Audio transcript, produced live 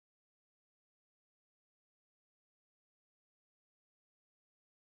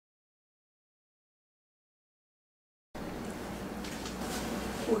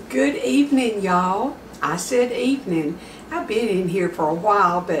Good evening, y'all. I said evening. I've been in here for a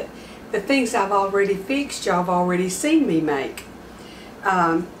while, but the things I've already fixed, y'all have already seen me make.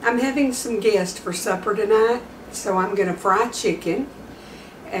 I'm having some guests for supper tonight, so I'm going to fry chicken,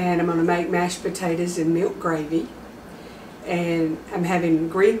 and I'm going to make mashed potatoes and milk gravy, and I'm having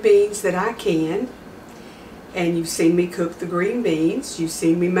green beans that I canned, and you've seen me cook the green beans, you've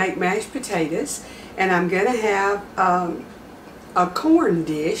seen me make mashed potatoes, and I'm going to have a corn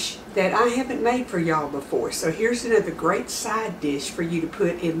dish that I haven't made for y'all before. So here's another great side dish for you to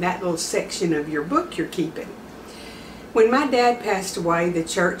put in that little section of your book you're keeping. When my dad passed away, the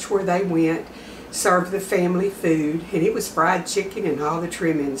church where they went served the family food, and it was fried chicken and all the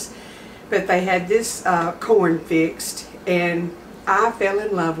trimmings. But they had this corn fixed, and I fell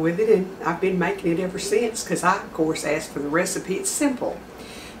in love with it, and I've been making it ever since because I, of course, asked for the recipe. It's simple.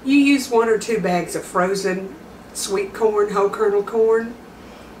 You use 1 or 2 bags of frozen sweet corn, whole kernel corn,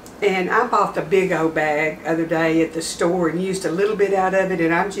 and I bought the big old bag the other day at the store and used a little bit out of it,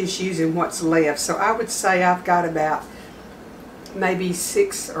 and I'm just using what's left. So I would say I've got about maybe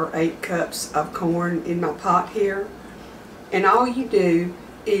 6 or 8 cups of corn in my pot here. And all you do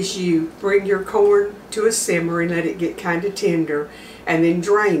is you bring your corn to a simmer and let it get kind of tender, and then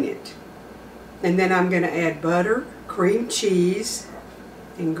drain it. And then I'm going to add butter, cream cheese,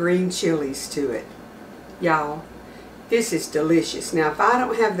 and green chilies to it. Y'all, this is delicious. Now, if I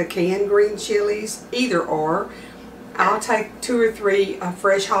don't have the canned green chilies, either or, I'll take 2 or 3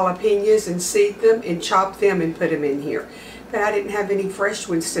 fresh jalapenos and seed them and chop them and put them in here. But I didn't have any fresh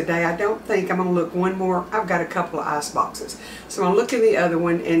ones today. I don't think. I'm going to look one more. I've got a couple of ice boxes. So I'm going to look in the other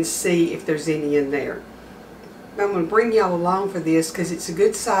one and see if there's any in there. I'm going to bring y'all along for this because it's a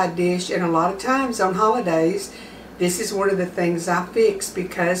good side dish, and a lot of times on holidays, this is one of the things I fix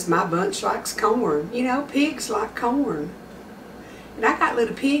because my bunch likes corn. You know, pigs like corn. And I got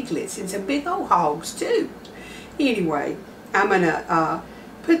little piglets and some big old hogs too. Anyway, I'm going to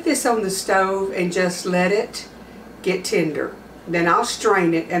put this on the stove and just let it get tender. Then I'll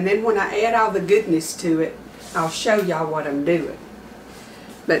strain it, and then when I add all the goodness to it, I'll show y'all what I'm doing.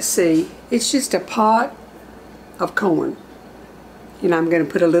 But see, it's just a pot of corn. And I'm going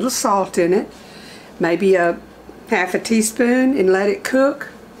to put a little salt in it, maybe a half a teaspoon, and let it cook.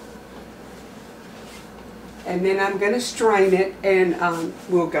 And then I'm going to strain it, and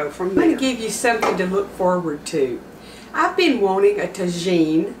we'll go from there. I'm going to give you something to look forward to. I've been wanting a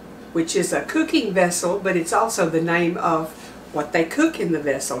tagine, which is a cooking vessel, but it's also the name of what they cook in the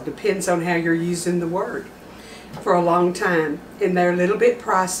vessel. Depends on how you're using the word. For a long time. And they're a little bit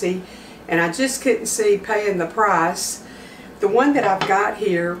pricey, and I just couldn't see paying the price. The one that I've got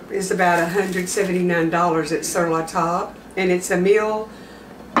here is about $179 at Sur La Table, and it's a meal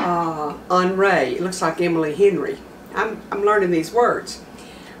en ray. It looks like Emily Henry. I'm learning these words.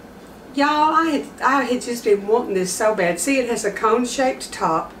 Y'all, I had just been wanting this so bad. See, it has a cone-shaped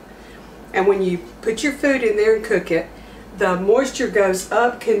top, and when you put your food in there and cook it, the moisture goes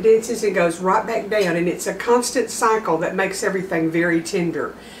up, condenses, and goes right back down, and it's a constant cycle that makes everything very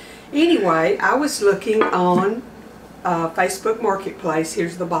tender. Anyway, I was looking on Facebook Marketplace.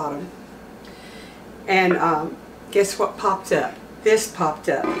 Here's the bottom, and guess what popped up? This popped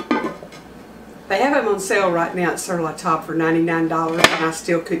up. They have them on sale right now at Sur La Table for $99, and I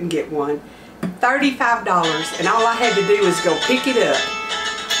still couldn't get one. $35, and all I had to do was go pick it up.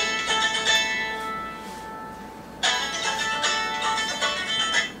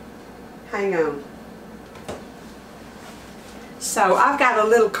 Hang on. So I've got a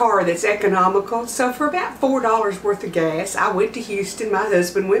little car that's economical, so for about $4 worth of gas, I went to Houston, my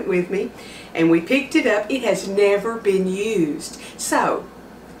husband went with me, and we picked it up. It has never been used. So,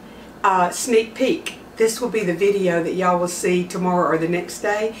 sneak peek. This will be the video that y'all will see tomorrow or the next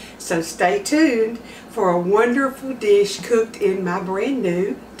day, so stay tuned for a wonderful dish cooked in my brand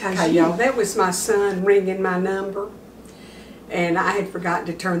new tagine. Okay, y'all, that was my son ringing my number. And I had forgotten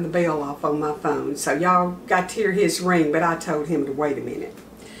to turn the bell off on my phone. So y'all got to hear his ring, but I told him to wait a minute.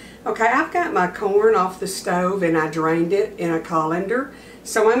 Okay, I've got my corn off the stove, and I drained it in a colander.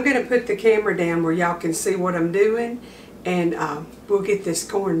 So I'm going to put the camera down where y'all can see what I'm doing, and we'll get this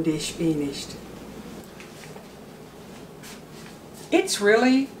corn dish finished. It's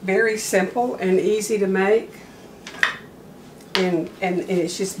really very simple and easy to make, and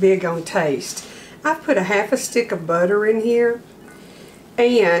it's just big on taste. I've put a half a stick of butter in here,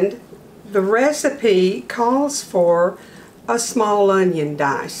 and the recipe calls for a small onion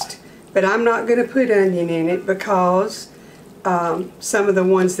diced, but I'm not going to put onion in it because some of the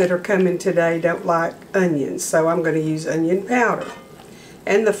ones that are coming today don't like onions, so I'm going to use onion powder.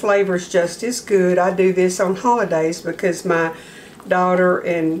 And the flavor's just as good. I do this on holidays because my daughter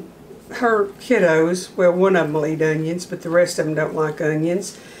and her kiddos, well, one of them will eat onions, but the rest of them don't like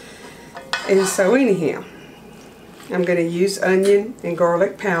onions. And so anyhow, I'm going to use onion and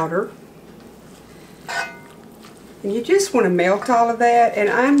garlic powder. And you just want to melt all of that. And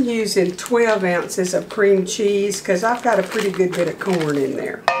I'm using 12 ounces of cream cheese because I've got a pretty good bit of corn in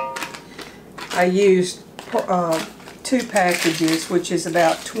there. I used 2 packages, which is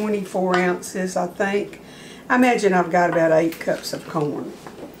about 24 ounces, I think. I imagine I've got about 8 cups of corn.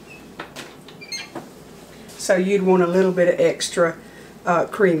 So you'd want a little bit of extra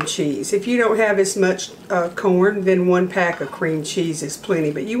cream cheese. If you don't have as much corn, then 1 pack of cream cheese is plenty,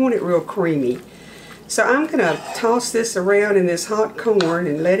 but you want it real creamy. So I'm going to toss this around in this hot corn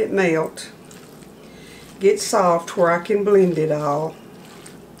and let it melt. Get soft where I can blend it all.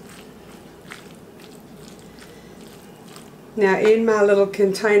 Now in my little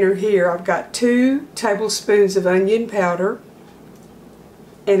container here, I've got 2 tablespoons of onion powder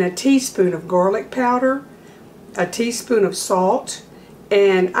and a teaspoon of garlic powder, a teaspoon of salt,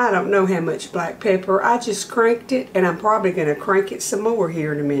 and I don't know how much black pepper. I just cranked it, and I'm probably going to crank it some more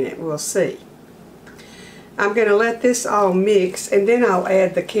here in a minute. We'll see. I'm going to let this all mix, and then I'll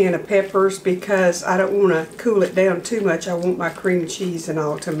add the can of peppers because I don't want to cool it down too much. I want my cream cheese and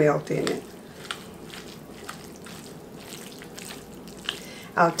all to melt in it.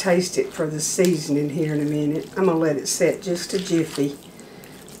 I'll taste it for the seasoning here in a minute. I'm going to let it set just a jiffy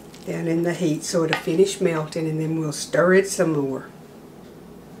down in the heat so it'll finish melting, and then we'll stir it some more.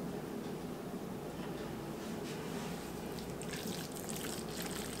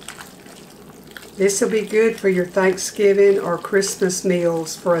 This will be good for your Thanksgiving or Christmas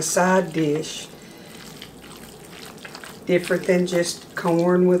meals for a side dish. Different than just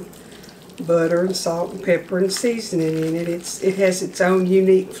corn with butter and salt and pepper and seasoning in it. It has its own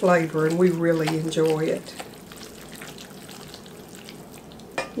unique flavor, and we really enjoy it.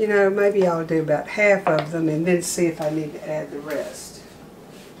 You know, maybe I'll do about half of them and then see if I need to add the rest.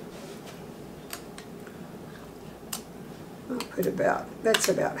 I'll put that's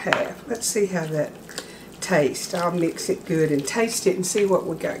about half. Let's see how that tastes. I'll mix it good and taste it and see what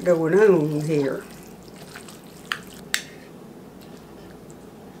we got going on here.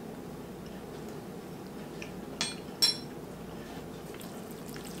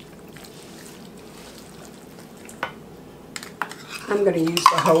 I'm going to use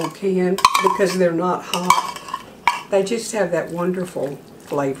the whole can because they're not hot. They just have that wonderful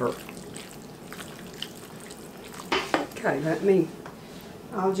flavor. Okay,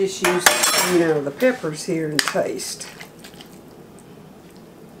 I'll just use, the peppers here and taste.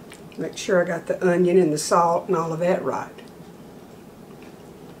 Make sure I got the onion and the salt and all of that right.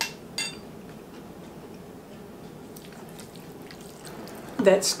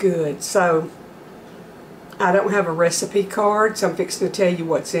 That's good. So, I don't have a recipe card, so I'm fixing to tell you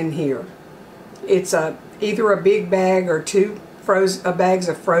what's in here. It's either a big bag or 2 bags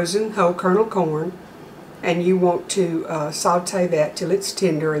of frozen whole kernel corn, and you want to saute that till it's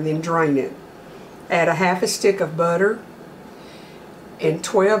tender and then drain it. Add a half a stick of butter and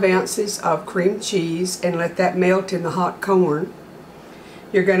 12 ounces of cream cheese and let that melt in the hot corn.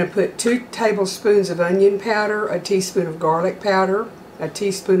 You're going to put 2 tablespoons of onion powder, a teaspoon of garlic powder, a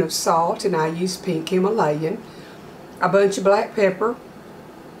teaspoon of salt, and I use pink Himalayan, a bunch of black pepper,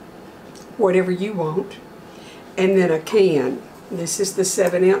 whatever you want, and then a can. This is the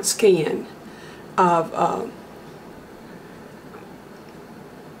 7-ounce can of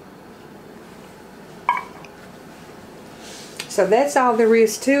so that's all there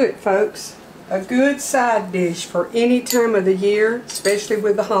is to it, folks. A good side dish for any time of the year, especially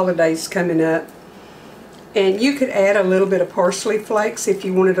with the holidays coming up. And you could add a little bit of parsley flakes if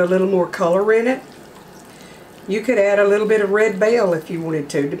you wanted a little more color in it. You could add a little bit of red bell if you wanted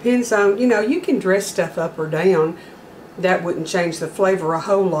to. Depends on, you can dress stuff up or down. That wouldn't change the flavor a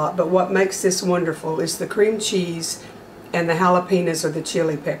whole lot, but what makes this wonderful is the cream cheese and the jalapenos or the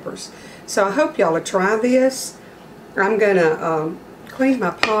chili peppers. So I hope y'all will try this. I'm going to clean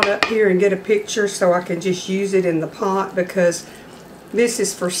my pot up here and get a picture so I can just use it in the pot because this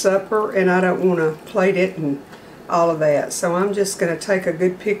is for supper and I don't want to plate it and all of that. So I'm just going to take a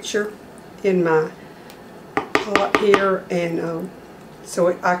good picture in my pot here and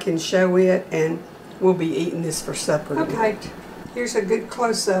so I can show it, and we'll be eating this for supper tonight. Okay, here's a good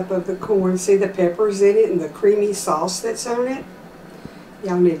close-up of the corn. See the peppers in it and the creamy sauce that's on it?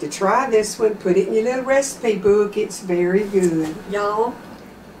 Y'all need to try this one. Put it in your little recipe book. It's very good. Y'all,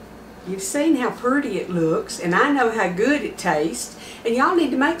 you've seen how pretty it looks, and I know how good it tastes. And y'all need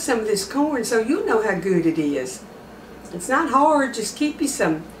to make some of this corn so you'll know how good it is. It's not hard. Just keep you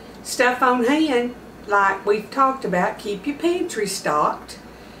some stuff on hand. like we've talked about, keep your pantry stocked.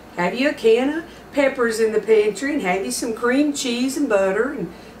 Have you a can of peppers in the pantry, and have you some cream cheese and butter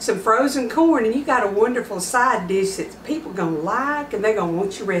and some frozen corn, and you got a wonderful side dish that people gonna like, and they're gonna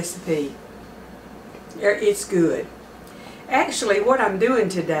want your recipe. It's good. Actually, what I'm doing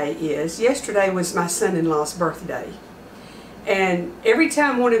today is, yesterday was my son-in-law's birthday. And every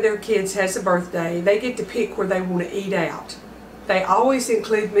time one of their kids has a birthday, they get to pick where they want to eat out. They always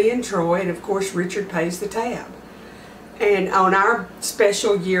include me and Troy, and of course Richard pays the tab. And on our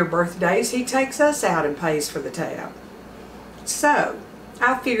special year birthdays, he takes us out and pays for the tab. So,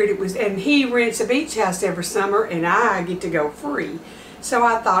 I figured it was, and he rents a beach house every summer, and I get to go free. So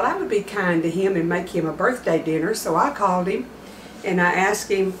I thought I would be kind to him and make him a birthday dinner. So I called him and I asked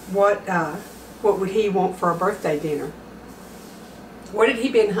him what would he want for a birthday dinner. What had he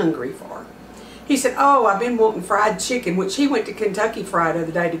been hungry for? He said, oh, I've been wanting fried chicken, which he went to Kentucky Fried the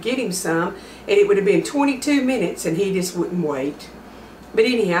other day to get him some, and it would have been 22 minutes, and he just wouldn't wait. But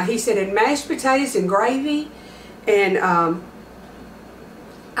anyhow, he said, and mashed potatoes and gravy, and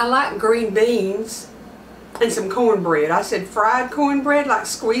I like green beans and some cornbread. I said, fried cornbread, like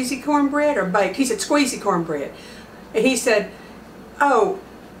squeezy cornbread, or baked? He said, squeezy cornbread. And he said, oh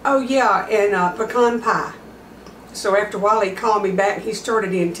yeah, and pecan pie. So after a while he called me back, and he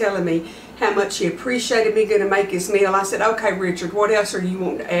started in telling me how much he appreciated me going to make his meal. I said, okay, Richard, what else are you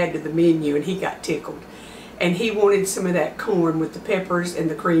wanting to add to the menu? And he got tickled. And he wanted some of that corn with the peppers and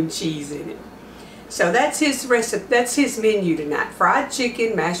the cream cheese in it. So that's his recipe, that's his menu tonight. Fried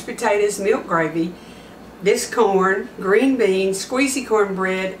chicken, mashed potatoes, milk gravy, this corn, green beans, squeezy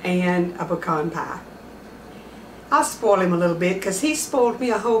cornbread, and a pecan pie. I'll spoil him a little bit because he spoiled me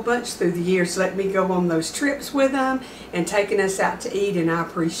a whole bunch through the years, letting me go on those trips with him and taking us out to eat, and I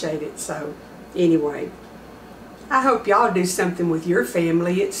appreciate it. So anyway, I hope y'all do something with your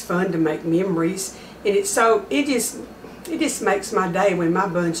family. It's fun to make memories, and it just makes my day when my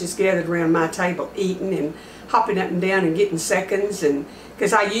bunch is gathered around my table eating and hopping up and down and getting seconds, and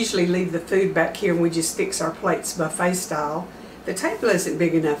because I usually leave the food back here and we just fix our plates buffet style. The table isn't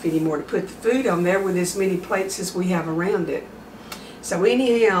big enough anymore to put the food on there with as many plates as we have around it. So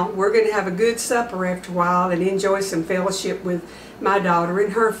anyhow, we're going to have a good supper after a while and enjoy some fellowship with my daughter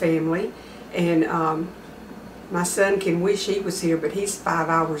and her family. And my son can wish he was here, but he's 5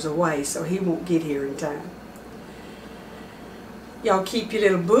 hours away, so he won't get here in time. Y'all keep your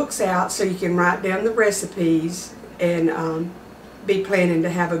little books out so you can write down the recipes and be planning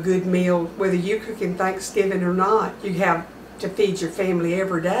to have a good meal. Whether you're cooking Thanksgiving or not, you have to feed your family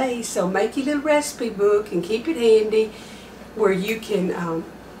every day, so make your little recipe book and keep it handy where you can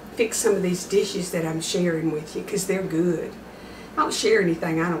fix some of these dishes that I'm sharing with you, because they're good. I don't share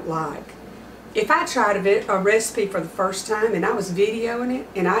anything I don't like. If I tried a recipe for the first time and I was videoing it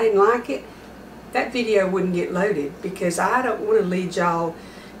and I didn't like it, that video wouldn't get loaded, because I don't want to lead y'all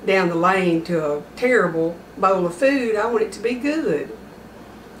down the lane to a terrible bowl of food. I want it to be good.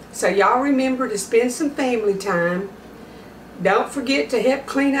 So y'all remember to spend some family time. Don't forget to help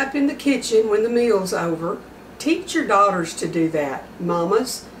clean up in the kitchen when the meal's over. Teach your daughters to do that,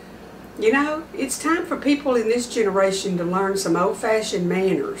 mamas. You know, it's time for people in this generation to learn some old-fashioned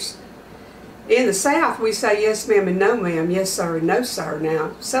manners. In the South, we say yes ma'am and no ma'am, yes sir and no sir.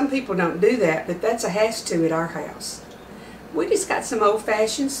 Now, some people don't do that, but that's a has to at our house. We just got some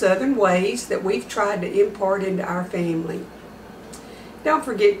old-fashioned Southern ways that we've tried to impart into our family. Don't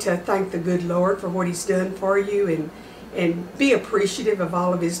forget to thank the good Lord for what He's done for you, and be appreciative of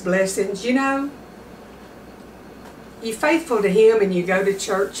all of His blessings. You know, you're faithful to Him and you go to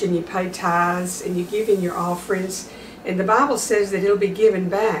church and you pay tithes and you give in your offerings, and the Bible says that it'll be given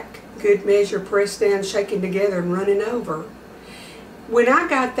back. Good measure, pressed down, shaken together, and running over. When I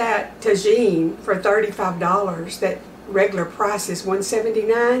got that tagine for $35, that regular price is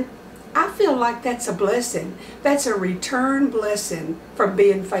 $1.79, I feel like that's a blessing. That's a return blessing from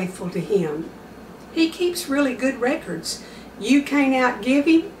being faithful to Him. He keeps really good records. You can't outgive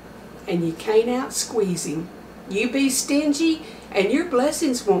Him, and you can't outsqueeze Him. You be stingy, and your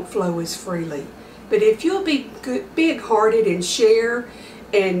blessings won't flow as freely. But if you'll be good, big-hearted and share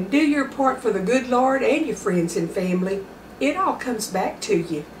and do your part for the good Lord and your friends and family, it all comes back to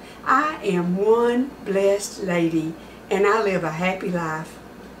you. I am one blessed lady, and I live a happy life.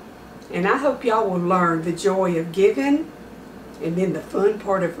 And I hope y'all will learn the joy of giving and then the fun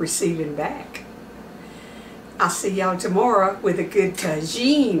part of receiving back. I'll see y'all tomorrow with a good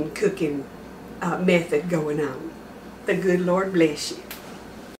tagine cooking method going on. The good Lord bless you.